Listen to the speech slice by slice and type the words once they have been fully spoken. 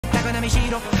Then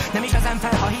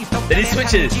he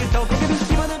switches.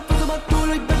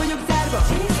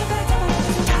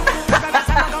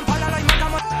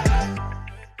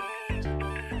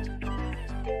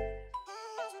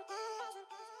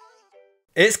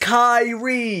 It's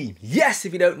Kaireem. Yes,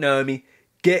 if you don't know me,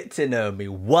 get to know me.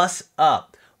 What's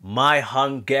up, my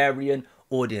Hungarian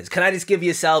audience? Can I just give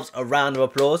yourselves a round of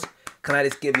applause? Can I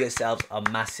just give yourselves a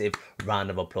massive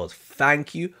round of applause?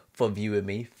 Thank you for viewing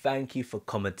me. Thank you for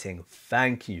commenting.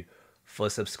 Thank you for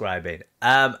subscribing.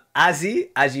 Azi,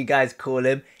 as you guys call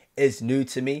him, is new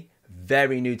to me.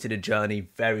 Very new to the journey,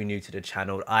 very new to the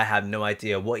channel. I have no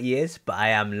idea what he is, but I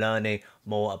am learning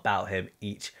more about him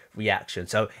each reaction.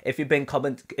 So if you've been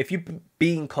commenting, if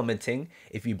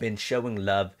you've been showing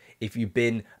love, if you've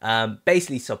been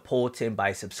basically supporting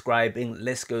by subscribing,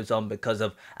 list goes on because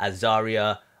of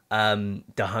Azahriah,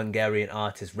 the Hungarian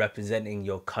artist representing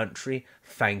your country.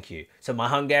 Thank you. So my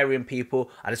Hungarian people,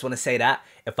 I just want to say that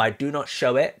if I do not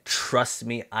show it, trust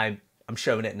me, I'm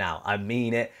showing it now. I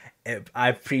mean it. I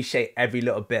appreciate every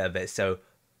little bit of it. So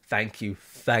thank you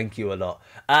a lot.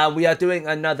 We are doing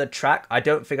another track. I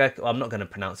don't think I'm not going to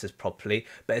pronounce this properly,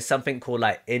 but it's something called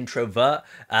like Introvert.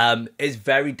 It's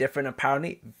very different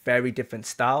apparently, very different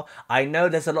style. I know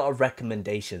there's a lot of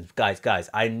recommendations, guys.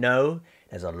 I know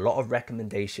there's a lot of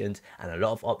recommendations and a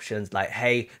lot of options like,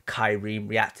 hey, Kaireem,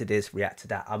 react to this, react to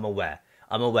that. I'm aware.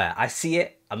 I see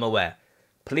it. I'm aware.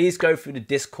 Please go through the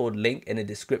Discord link in the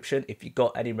description if you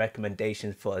got any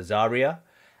recommendations for Azahriah.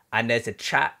 And there's a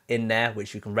chat in there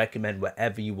which you can recommend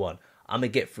whatever you want. I'm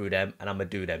going to get through them and I'm going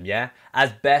to do them, yeah?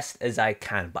 As best as I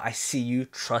can. But I see you.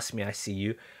 Trust me, I see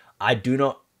you. I do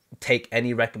not take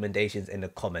any recommendations in the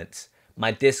comments.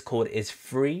 My Discord is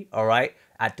free, all right?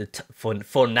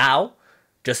 For now,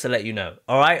 just to let you know,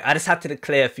 all right? I just have to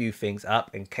clear a few things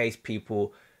up in case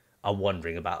people are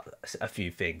wondering about a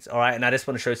few things, all right? And I just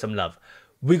want to show some love.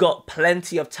 We got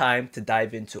plenty of time to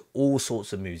dive into all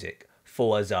sorts of music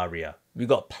for Azahriah. We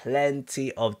got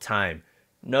plenty of time.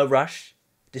 No rush.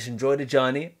 Just enjoy the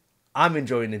journey. I'm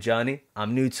enjoying the journey.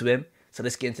 I'm new to him. So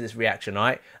let's get into this reaction, all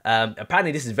right?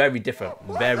 Apparently this is very different.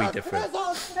 Very different.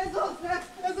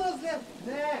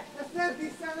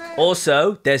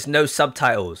 Also, there's no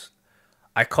subtitles.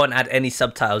 I can't add any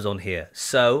subtitles on here.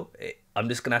 So I'm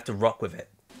just going to have to rock with it.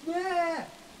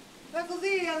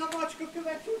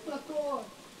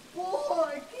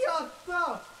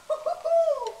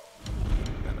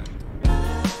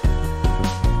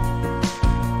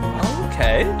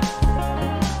 Okay.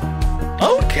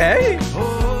 Okay.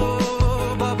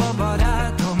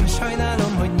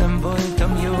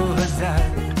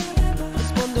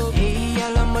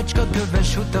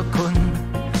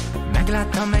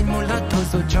 Megláttam egy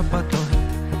mulatozó csapatot,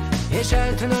 és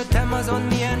eltűnődtem azon,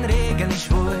 milyen régen is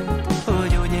volt,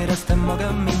 hogy úgy éreztem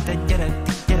magam, mint egy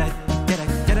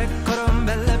gyerekkorom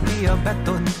belepi a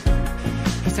beton.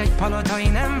 Hisz egy palotai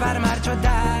nem vár már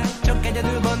csodát, csak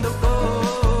egyedül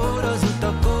gondokol az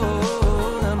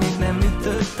utakon, amíg nem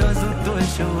ütött az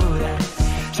utolsó órát.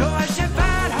 Soha se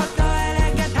várhatta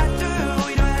eleget, hát ő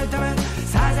újra eltemet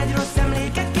 101 rossz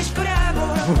emléket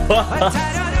kiskorából.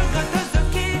 Hajcára ragadt az a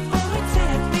kép, ahogy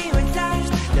szeretné, hogy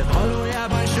lásd, de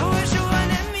valójában soha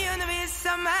nem jön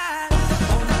vissza már.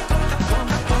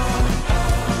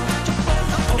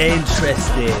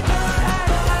 Interesting.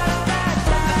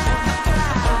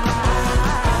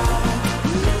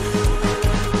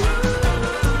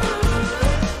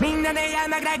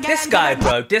 This guy,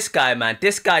 bro. This guy, man.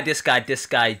 This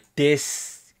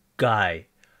guy.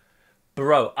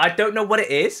 Bro, I don't know what it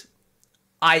is.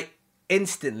 I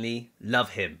instantly love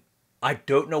him. I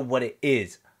don't know what it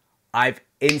is. I've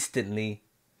instantly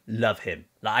love him.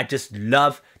 Like, I just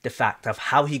love the fact of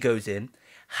how he goes in,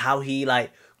 how he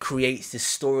like creates this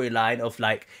storyline of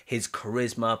like his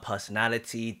charisma,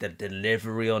 personality, the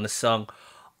delivery on the song.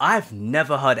 I've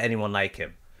never heard anyone like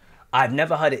him. I've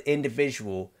never heard an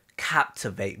individual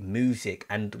captivate music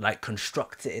and like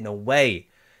construct it in a way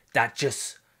that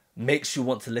just makes you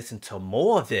want to listen to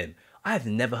more of him. I've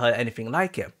never heard anything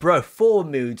like it. Bro, 4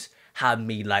 moods had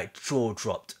me like jaw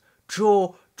dropped,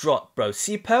 bro.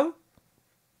 Sipo?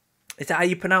 Is that how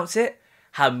you pronounce it?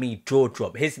 Had me jaw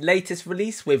drop. His latest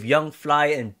release with Young Fly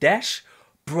and Desh,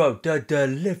 bro, the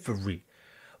delivery.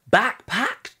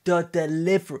 Backpack, the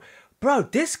delivery. Bro,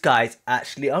 this guy's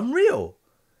actually unreal.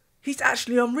 He's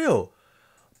actually unreal.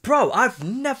 Bro, I've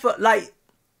never, like,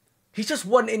 he's just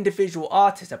one individual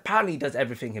artist. Apparently he does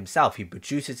everything himself. He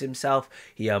produces himself.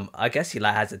 He, I guess he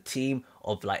like has a team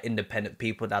of like independent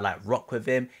people that like rock with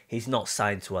him. He's not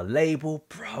signed to a label.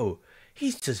 Bro,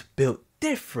 he's just built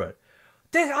different.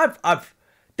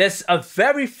 There's a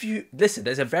very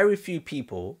few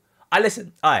people I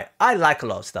listen. Alright, I like a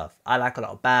lot of stuff. I like a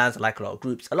lot of bands. I like a lot of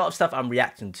groups. A lot of stuff I'm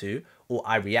reacting to or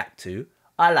I react to.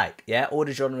 I like, yeah, all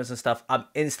the genres and stuff. I'm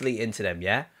instantly into them,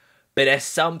 yeah. But there's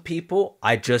some people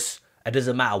it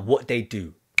doesn't matter what they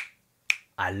do.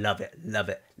 I love it, love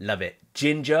it, love it.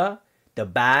 Ginger, the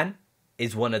band,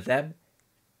 is one of them.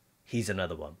 He's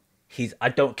another one. I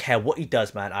don't care what he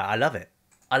does, man. I love it.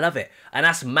 I love it. And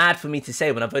that's mad for me to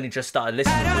say when I've only just started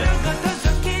listening to it.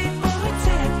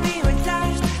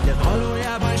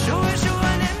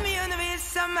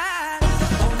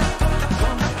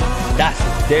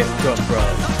 That's different, bro.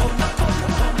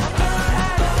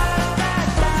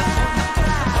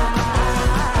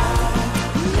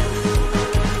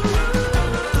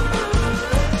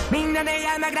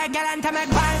 Megreggelente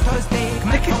megváltozték.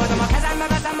 Megfogadom a kezem,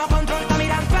 megveszem a kontrollt,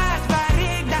 amirám fárt már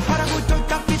rég. De haragudj,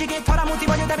 tudtak kicsikét, faramuti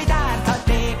vagy, de mit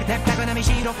árthatnék. Nektek nem is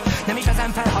írok, nem is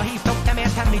veszem fel, ha hívtok. Nem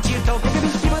értem, mit csírtok. Nekem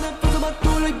is kivanak fogom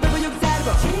attól, hogy be vagyok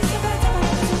zárva.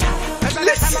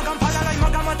 Megveszem magam falal, hogy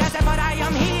magamot teszem a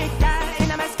rájam héttel. Én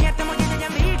nem ezt kértem, hogy én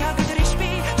legyen vége, a kötör is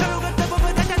fél. Csalogott a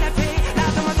bobot, de te ne félj.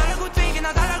 Látom az alagút végén,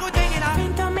 az alagút végén, a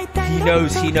mint amit te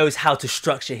He knows how to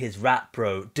structure his rap,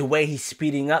 bro. The way he's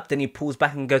speeding up, then he pulls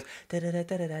back and goes da da da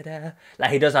da da da.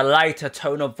 Like he does a lighter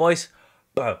tone of voice,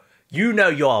 bro. You know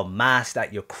you're a master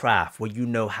at your craft, where you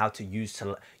know how to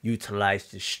utilize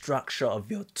the structure of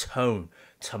your tone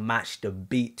to match the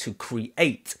beat to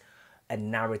create a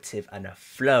narrative and a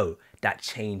flow that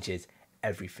changes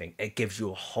everything. It gives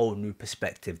you a whole new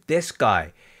perspective. This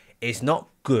guy is not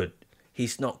good.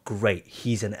 He's not great.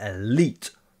 He's an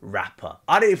elite rapper.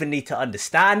 I don't even need to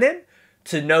understand him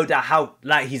to know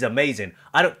that he's amazing.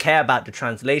 I don't care about the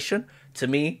translation. To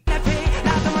me,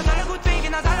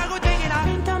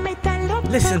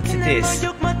 listen to this.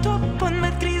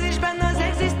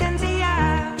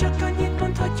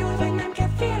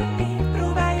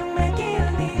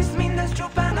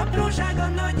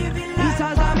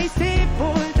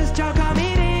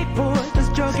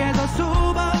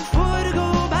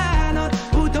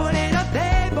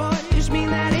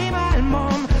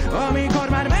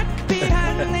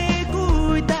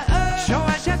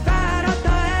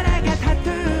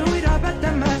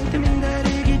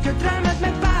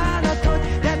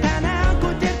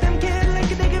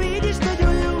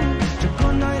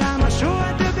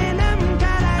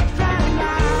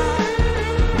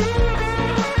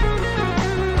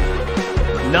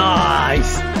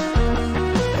 Nice.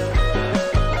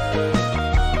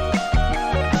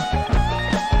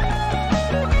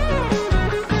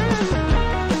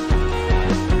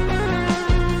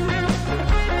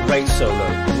 Great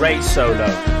solo. Great solo.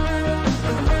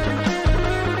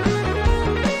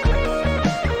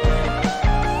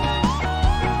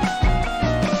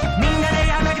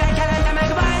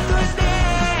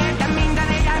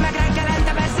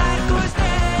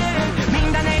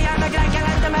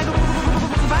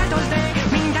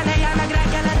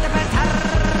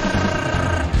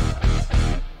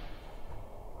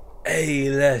 Hey,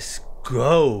 let's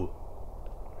go.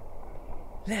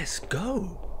 Let's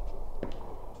go.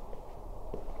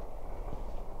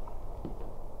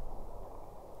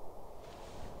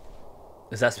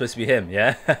 Is that supposed to be him?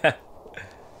 Yeah.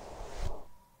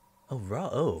 Oh, right.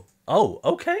 Oh,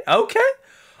 okay. Okay.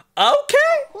 I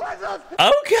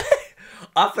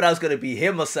thought I was going to be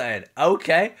him or something.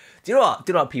 Okay. Do you know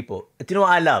what, people? Do you know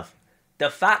what I love? The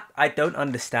fact I don't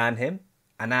understand him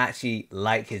and I actually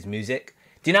like his music.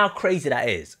 Do you know how crazy that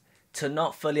is? To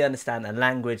not fully understand the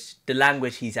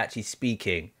language he's actually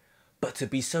speaking, but to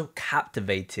be so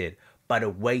captivated by the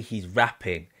way he's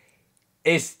rapping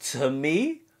is, to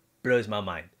me, blows my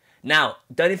mind. Now,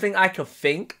 the only thing I can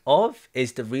think of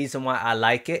is the reason why I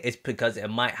like it is because it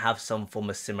might have some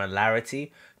form of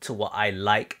similarity to what I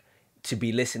like to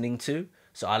be listening to.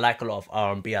 So I like a lot of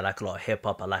R&B, I like a lot of hip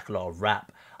hop, I like a lot of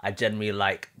rap. I generally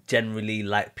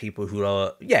like people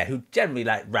who generally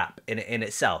like rap in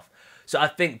itself. So I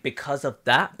think because of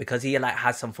that, because he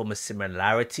has some form of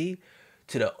similarity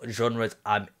to the genres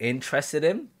I'm interested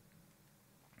in,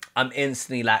 I'm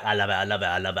instantly like, I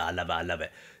love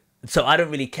it. So I don't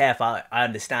really care if I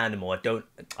understand him or I don't.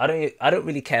 I don't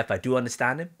really care if I do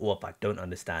understand him or if I don't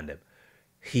understand him.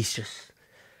 He's just,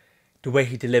 the way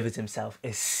he delivers himself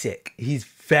is sick. He's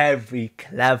very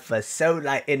clever. So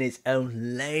in his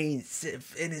own lane,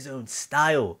 in his own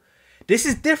style. This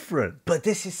is different, but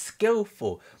this is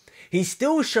skillful. He's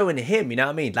still showing him, you know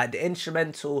what I mean? Like the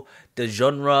instrumental, the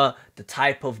genre, the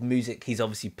type of music he's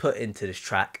obviously put into this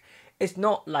track. It's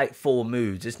not like Four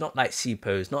Moods. It's not like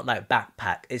Sipo. It's not like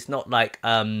Backpack. It's not like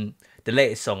the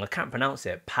latest song. I can't pronounce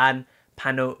it. Panoya?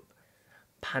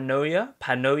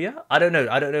 I don't know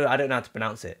how to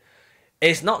pronounce it.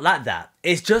 It's not like that.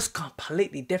 It's just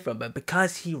completely different. But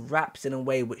because he raps in a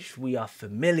way which we are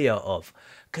familiar of,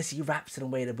 because he raps in a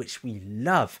way which we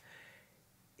love,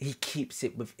 he keeps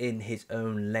it within his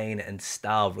own lane and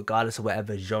style, regardless of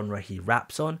whatever genre he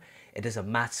raps on. It doesn't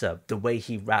matter. The way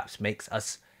he raps makes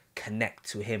us connect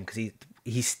to him because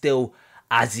he's still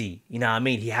Azi. You know what I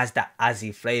mean? He has that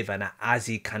Azi flavor and that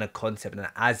Azi kind of concept and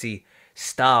that Azi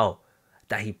style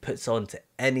that he puts on to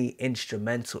any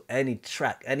instrumental, any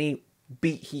track, any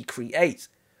beat he creates,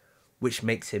 which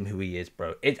makes him who he is,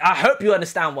 bro. I hope you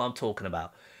understand what I'm talking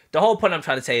about. The whole point I'm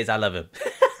trying to say is I love him.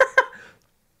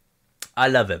 I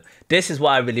love him. This is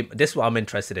what I'm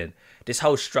interested in. This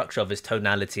whole structure of his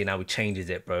tonality and how he changes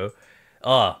it, bro.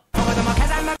 Oh.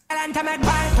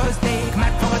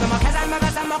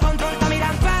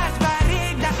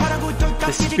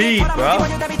 The speed, bro.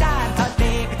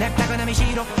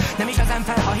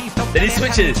 Then he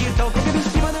switches.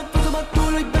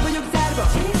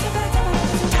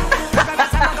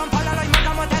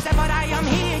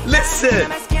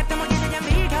 Listen.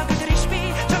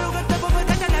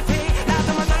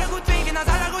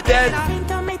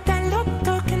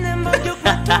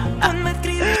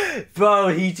 Bro,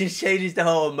 he just changes the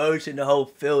whole emotion, the whole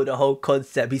feel, the whole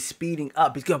concept. He's speeding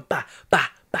up. He's going ba ba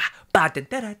ba ba then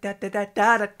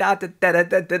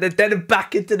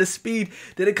back into the speed.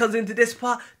 Then it comes into this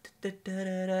part.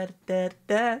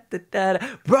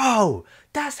 Bro,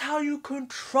 that's how you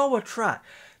control a track.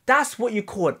 That's what you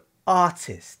call an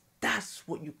artist. That's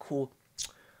what you call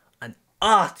an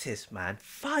artist, man.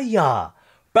 Fire.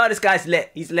 Bro, this guy's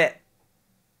lit. He's lit.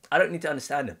 I don't need to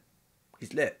understand him.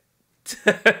 He's lit.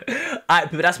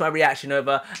 Alright, but that's my reaction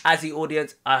over. As the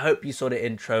audience, I hope you saw the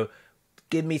intro.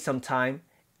 Give me some time.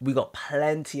 We got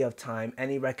plenty of time.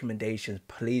 Any recommendations,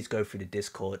 please go through the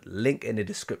Discord. Link in the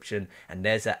description. And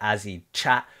there's an Azi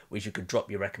chat, which you could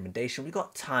drop your recommendation. We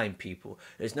got time, people.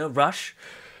 There's no rush.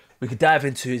 We could dive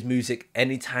into his music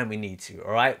anytime we need to,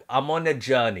 all right? I'm on a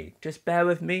journey. Just bear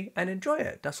with me and enjoy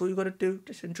it. That's all you got to do.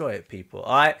 Just enjoy it, people,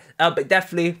 all right? But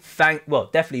definitely,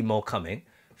 definitely more coming.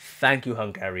 Thank you,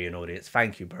 Hungarian audience.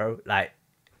 Thank you, bro. Like,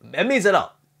 it means a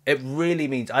lot. It really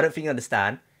means, I don't think you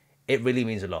understand. It really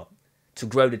means a lot. To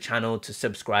grow the channel, to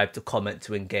subscribe, to comment,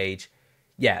 to engage.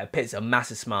 Yeah, it puts a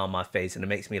massive smile on my face and it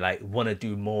makes me like want to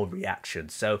do more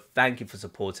reactions. So thank you for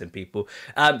supporting, people.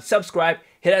 Subscribe,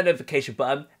 hit that notification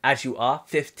button as you are.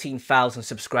 15,000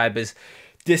 subscribers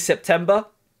this September.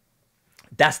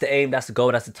 That's the aim, that's the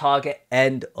goal, that's the target.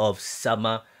 End of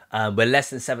summer. We're less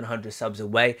than 700 subs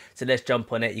away, so let's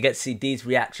jump on it. You get to see these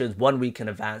reactions 1 week in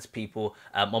advance, people,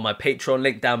 on my Patreon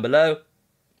link down below.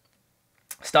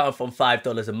 Starting from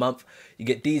 $5 a month, you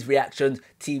get these reactions,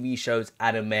 TV shows,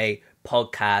 anime,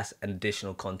 podcasts, and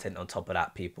additional content on top of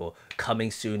that, people.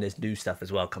 Coming soon, there's new stuff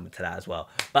as well coming to that as well.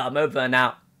 But I'm over and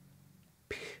out.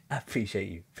 I appreciate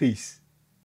you. Peace.